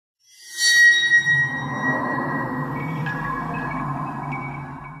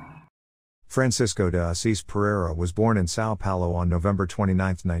Francisco de Assis Pereira was born in São Paulo on November 29,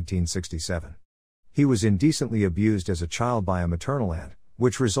 1967. He was indecently abused as a child by a maternal aunt,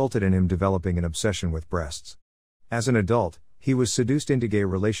 which resulted in him developing an obsession with breasts. As an adult, he was seduced into gay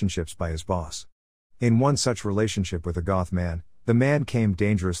relationships by his boss. In one such relationship with a goth man, the man came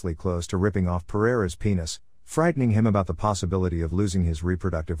dangerously close to ripping off Pereira's penis, frightening him about the possibility of losing his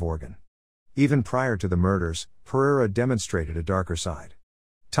reproductive organ. Even prior to the murders, Pereira demonstrated a darker side.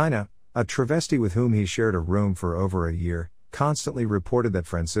 Tina, a travesti with whom he shared a room for over a year, constantly reported that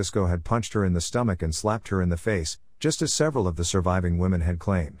Francisco had punched her in the stomach and slapped her in the face, just as several of the surviving women had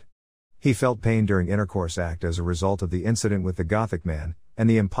claimed. He felt pain during intercourse act as a result of the incident with the Gothic man, and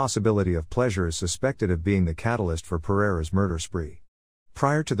the impossibility of pleasure is suspected of being the catalyst for Pereira's murder spree.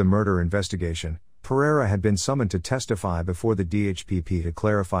 Prior to the murder investigation, Pereira had been summoned to testify before the DHPP to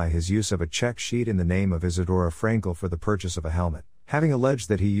clarify his use of a check sheet in the name of Isadora Frankel for the purchase of a helmet. Having alleged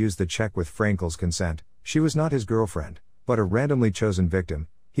that he used the check with Frankel's consent, she was not his girlfriend, but a randomly chosen victim.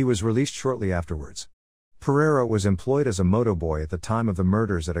 He was released shortly afterwards. Pereira was employed as a motoboy at the time of the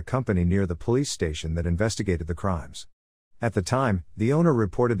murders at a company near the police station that investigated the crimes. At the time, the owner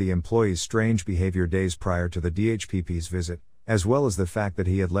reported the employee's strange behavior days prior to the DHPP's visit, as well as the fact that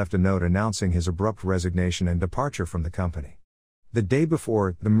he had left a note announcing his abrupt resignation and departure from the company. The day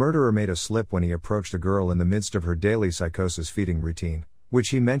before, the murderer made a slip when he approached a girl in the midst of her daily psychosis feeding routine, which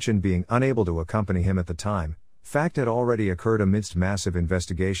he mentioned being unable to accompany him at the time. Fact had already occurred amidst massive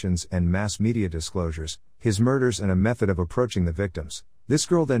investigations and mass media disclosures, his murders and a method of approaching the victims. This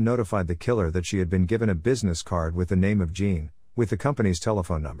girl then notified the killer that she had been given a business card with the name of Jean, with the company's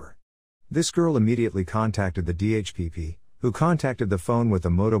telephone number. This girl immediately contacted the DHPP, who contacted the phone with the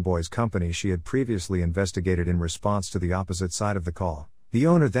motoboy's company she had previously investigated in response to the opposite side of the call. The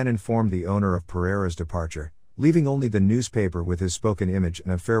owner then informed the owner of Pereira's departure, leaving only the newspaper with his spoken image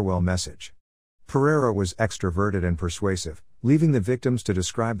and a farewell message. Pereira was extroverted and persuasive, leaving the victims to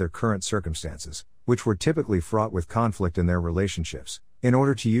describe their current circumstances, which were typically fraught with conflict in their relationships, in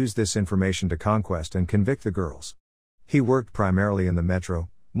order to use this information to conquest and convict the girls. He worked primarily in the metro,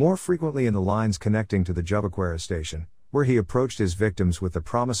 more frequently in the lines connecting to the Jabaquara station, where he approached his victims with the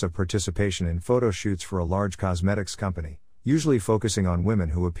promise of participation in photo shoots for a large cosmetics company, usually focusing on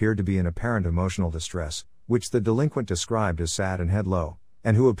women who appeared to be in apparent emotional distress, which the delinquent described as sad and head low,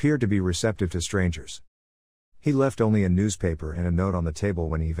 and who appeared to be receptive to strangers. He left only a newspaper and a note on the table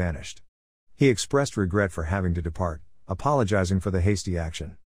when he vanished. He expressed regret for having to depart, apologizing for the hasty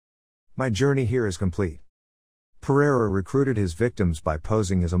action. My journey here is complete. Pereira recruited his victims by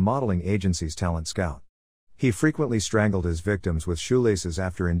posing as a modeling agency's talent scout. He frequently strangled his victims with shoelaces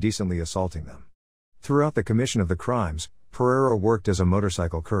after indecently assaulting them. Throughout the commission of the crimes, Pereira worked as a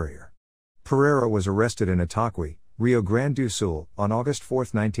motorcycle courier. Pereira was arrested in Itaqui, Rio Grande do Sul, on August 4,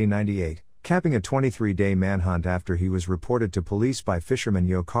 1998, capping a 23-day manhunt after he was reported to police by fisherman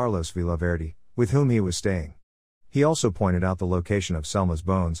Yo Carlos Villaverde, with whom he was staying. He also pointed out the location of Selma's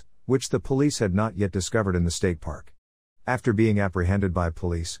bones, which the police had not yet discovered in the state park. After being apprehended by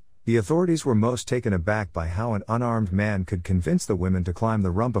police, the authorities were most taken aback by how an unarmed man could convince the women to climb the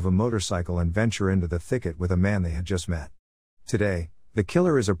rump of a motorcycle and venture into the thicket with a man they had just met. Today, the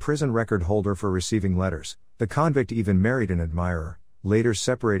killer is a prison record holder for receiving letters. The convict even married an admirer, later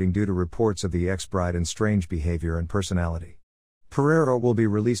separating due to reports of the ex-bride and strange behavior and personality. Pereira will be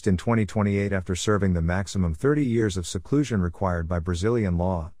released in 2028 after serving the maximum 30 years of seclusion required by Brazilian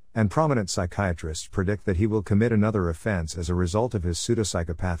law, and prominent psychiatrists predict that he will commit another offense as a result of his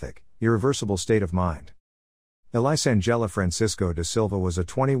pseudopsychopathic, irreversible state of mind. Elisangela Francisco da Silva was a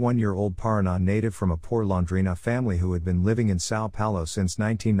 21-year-old Paraná native from a poor Londrina family who had been living in São Paulo since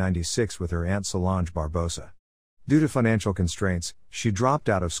 1996 with her aunt Solange Barbosa. Due to financial constraints, she dropped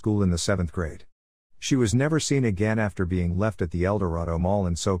out of school in the 7th grade. She was never seen again after being left at the Eldorado Mall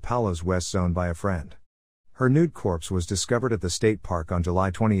in São Paulo's West Zone by a friend. Her nude corpse was discovered at the state park on July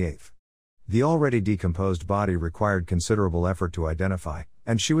 28. The already decomposed body required considerable effort to identify,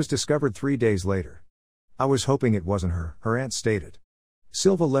 and she was discovered 3 days later. I was hoping it wasn't her, her aunt stated.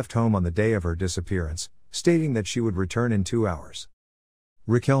 Silva left home on the day of her disappearance, stating that she would return in 2 hours.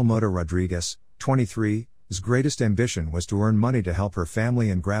 Raquel Mota Rodriguez, 23, whose greatest ambition was to earn money to help her family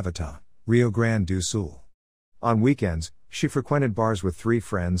in Gravatá, Rio Grande do Sul. On weekends, she frequented bars with 3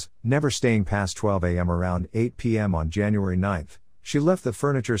 friends, never staying past 12 a.m. Around 8 p.m. on January 9, she left the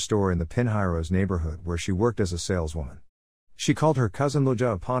furniture store in the Pinheiros neighborhood where she worked as a saleswoman. She called her cousin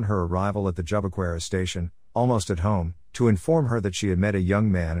Luja upon her arrival at the Jabaquara station, almost at home, to inform her that she had met a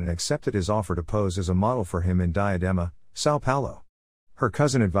young man and accepted his offer to pose as a model for him in Diadema, São Paulo. Her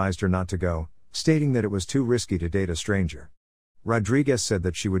cousin advised her not to go, stating that it was too risky to date a stranger. Rodriguez said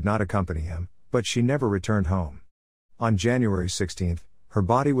that she would not accompany him, but she never returned home. On January 16, her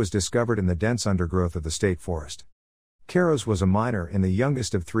body was discovered in the dense undergrowth of the state forest. Quiroz was a minor and the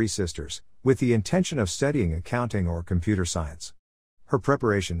youngest of 3 sisters, with the intention of studying accounting or computer science. Her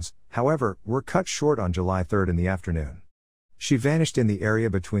preparations, however, were cut short on July 3 in the afternoon. She vanished in the area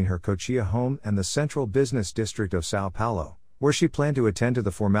between her Cochia home and the central business district of São Paulo, where she planned to attend to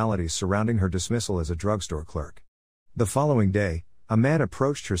the formalities surrounding her dismissal as a drugstore clerk. The following day, a man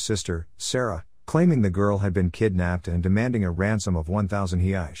approached her sister, Sarah, claiming the girl had been kidnapped and demanding a ransom of 1,000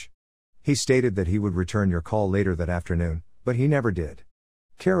 reais. He stated that he would return your call later that afternoon, but he never did.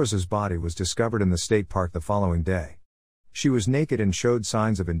 Quiroz's body was discovered in the state park the following day. She was naked and showed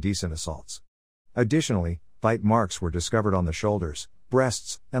signs of indecent assaults. Additionally, bite marks were discovered on the shoulders,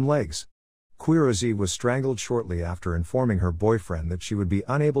 breasts, and legs. Quiroz was strangled shortly after informing her boyfriend that she would be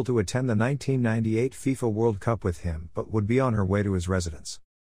unable to attend the 1998 FIFA World Cup with him but would be on her way to his residence.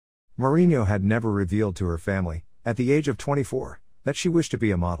 Mourinho had never revealed to her family, at the age of 24, that she wished to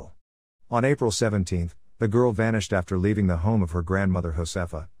be a model. On April 17, the girl vanished after leaving the home of her grandmother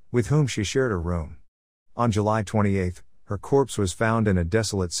Josefa, with whom she shared a room. On July 28, her corpse was found in a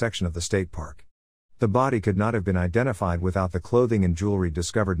desolate section of the state park. The body could not have been identified without the clothing and jewelry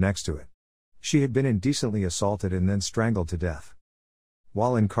discovered next to it. She had been indecently assaulted and then strangled to death.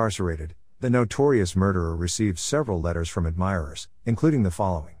 While incarcerated, the notorious murderer received several letters from admirers, including the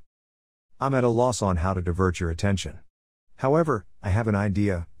following. I'm at a loss on how to divert your attention. However, I have an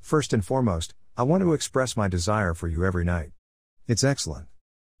idea. First and foremost, I want to express my desire for you every night. It's excellent.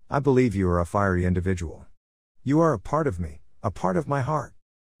 I believe you are a fiery individual. You are a part of me, a part of my heart.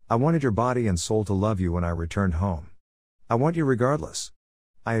 I wanted your body and soul to love you when I returned home. I want you regardless.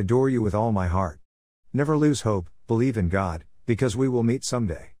 I adore you with all my heart. Never lose hope, believe in God, because we will meet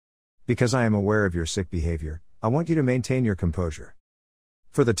someday. Because I am aware of your sick behavior, I want you to maintain your composure.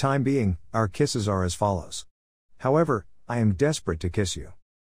 For the time being, our kisses are as follows. However, I am desperate to kiss you.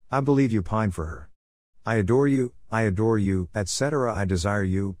 I believe you pine for her. I adore you, etc. I desire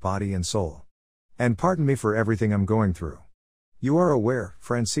you, body and soul. And pardon me for everything I'm going through. You are aware,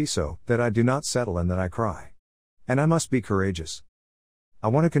 Franciso, that I do not settle and that I cry. And I must be courageous. I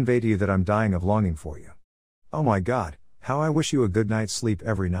want to convey to you that I'm dying of longing for you. Oh my God, how I wish you a good night's sleep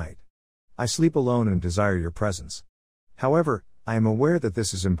every night. I sleep alone and desire your presence. However, I am aware that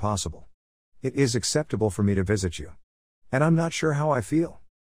this is impossible. It is acceptable for me to visit you. And I'm not sure how I feel.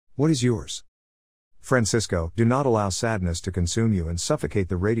 What is yours? Francisco, do not allow sadness to consume you and suffocate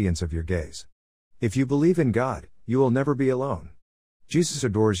the radiance of your gaze. If you believe in God, you will never be alone. Jesus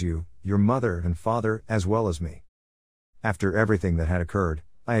adores you, your mother and father, as well as me. After everything that had occurred,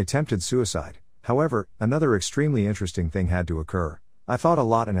 I attempted suicide. However, another extremely interesting thing had to occur. I thought a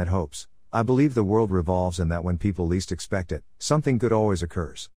lot and had hopes. I believe the world revolves and that when people least expect it, something good always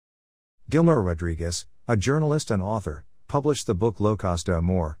occurs. Gilmar Rodriguez, a journalist and author, published the book Locas de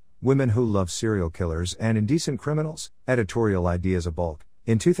Amor, Women Who Love Serial Killers and Indecent Criminals, Editorial Ideas a Bulk,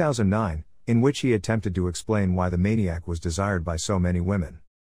 in 2009, in which he attempted to explain why the maniac was desired by so many women.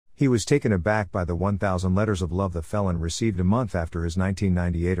 He was taken aback by the 1,000 letters of love the felon received a month after his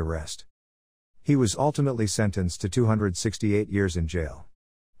 1998 arrest. He was ultimately sentenced to 268 years in jail.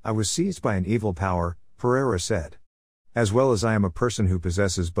 I was seized by an evil power, Pereira said. As well as I am a person who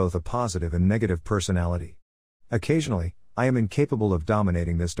possesses both a positive and negative personality. Occasionally, I am incapable of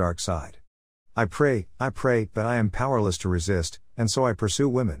dominating this dark side. I pray, but I am powerless to resist, and so I pursue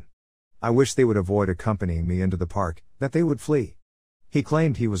women. I wish they would avoid accompanying me into the park, that they would flee. He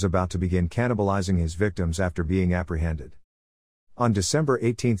claimed he was about to begin cannibalizing his victims after being apprehended. On December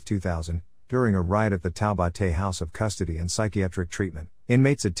 18, 2000, during a riot at the Taubaté House of Custody and Psychiatric Treatment,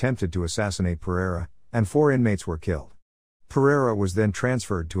 inmates attempted to assassinate Pereira, and 4 inmates were killed. Pereira was then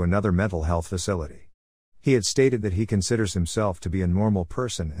transferred to another mental health facility. He had stated that he considers himself to be a normal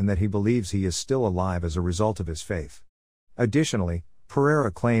person and that he believes he is still alive as a result of his faith. Additionally,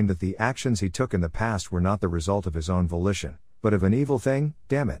 Pereira claimed that the actions he took in the past were not the result of his own volition, but of an evil thing,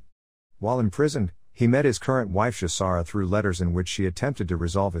 damn it. While imprisoned, he met his current wife Shasara through letters in which she attempted to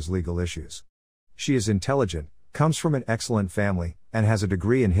resolve his legal issues. She is intelligent, comes from an excellent family, and has a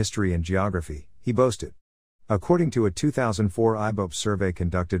degree in history and geography, he boasted. According to a 2004 IBOP survey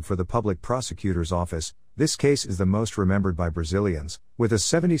conducted for the Public Prosecutor's Office, this case is the most remembered by Brazilians, with a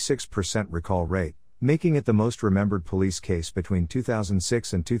 76% recall rate, making it the most remembered police case between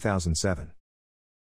 2006 and 2007.